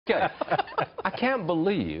Okay. I can't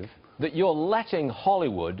believe that you're letting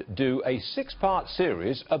Hollywood do a 6-part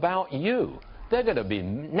series about you. They're going to be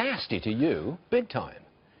nasty to you, big time.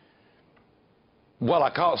 Well, I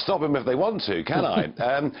can't stop them if they want to, can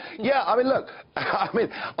I? Yeah, I mean, look,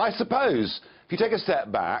 I suppose if you take a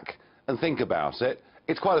step back and think about it,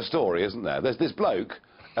 it's quite a story, isn't there? There's this bloke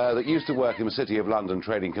that used to work in the City of London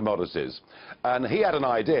trading commodities, and he had an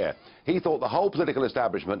idea. He thought the whole political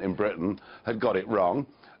establishment in Britain had got it wrong,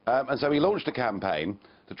 and so he launched a campaign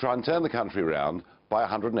to try and turn the country round by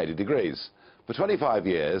 180 degrees. For 25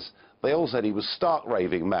 years, they all said he was stark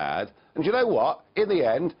raving mad, and you know what? In the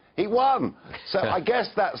end, he won. So I guess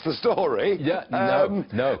that's the story. Yeah,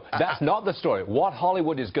 no, that's not the story. What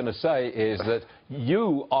Hollywood is going to say is that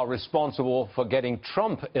you are responsible for getting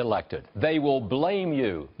Trump elected. They will blame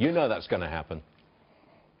you. You know that's going to happen.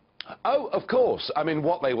 Oh, of course. I mean,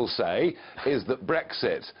 what they will say is that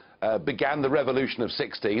Brexit began the revolution of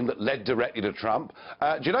 16 that led directly to Trump.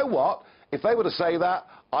 Do you know what? If they were to say that,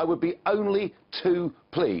 I would be only too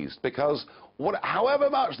pleased, because however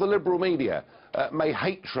much the liberal media may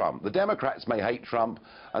hate Trump, the Democrats may hate Trump,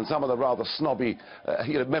 and some of the rather snobby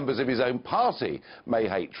members of his own party may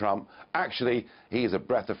hate Trump, actually, he is a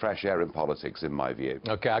breath of fresh air in politics, in my view.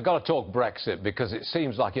 OK, I've got to talk Brexit, because it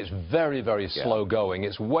seems like it's very, very slow going.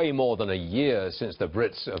 It's way more than a year since the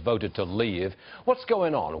Brits voted to leave. What's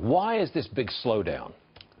going on? Why is this big slowdown?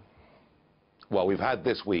 Well, we've had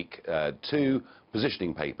this week 2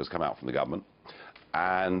 positioning papers come out from the government,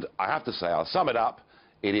 and I have to say, I'll sum it up,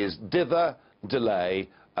 it is dither, delay,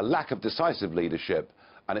 a lack of decisive leadership,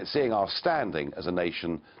 and it's seeing our standing as a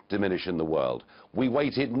nation diminish in the world. We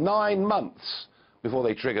waited 9 months before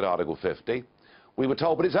they triggered Article 50. We were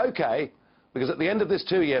told, but it's OK, because at the end of this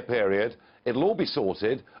 2-year period, it'll all be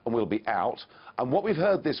sorted and we'll be out. And what we've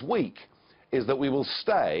heard this week is that we will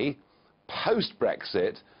stay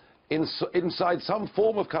post-Brexit inside some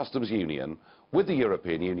form of customs union with the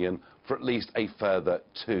European Union for at least a further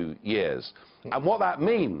 2 years. And what that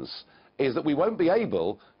means is that we won't be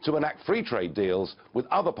able to enact free trade deals with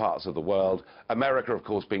other parts of the world, America, of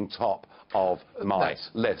course, being top of my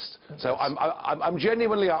list. So I'm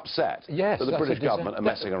genuinely upset that the British government are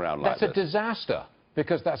messing around like this. That's a disaster,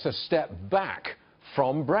 because that's a step back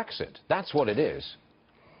from Brexit. That's what it is.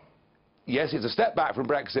 Yes, it's a step back from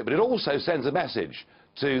Brexit, but it also sends a message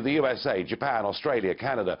to the USA, Japan, Australia,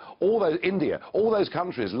 Canada, India, all those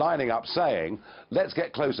countries lining up saying, let's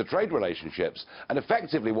get closer trade relationships. And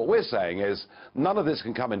effectively what we're saying is none of this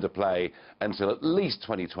can come into play until at least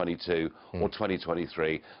 2022 or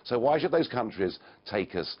 2023. So why should those countries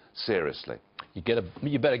take us seriously?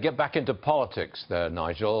 You better get back into politics there,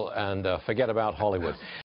 Nigel, and forget about Hollywood.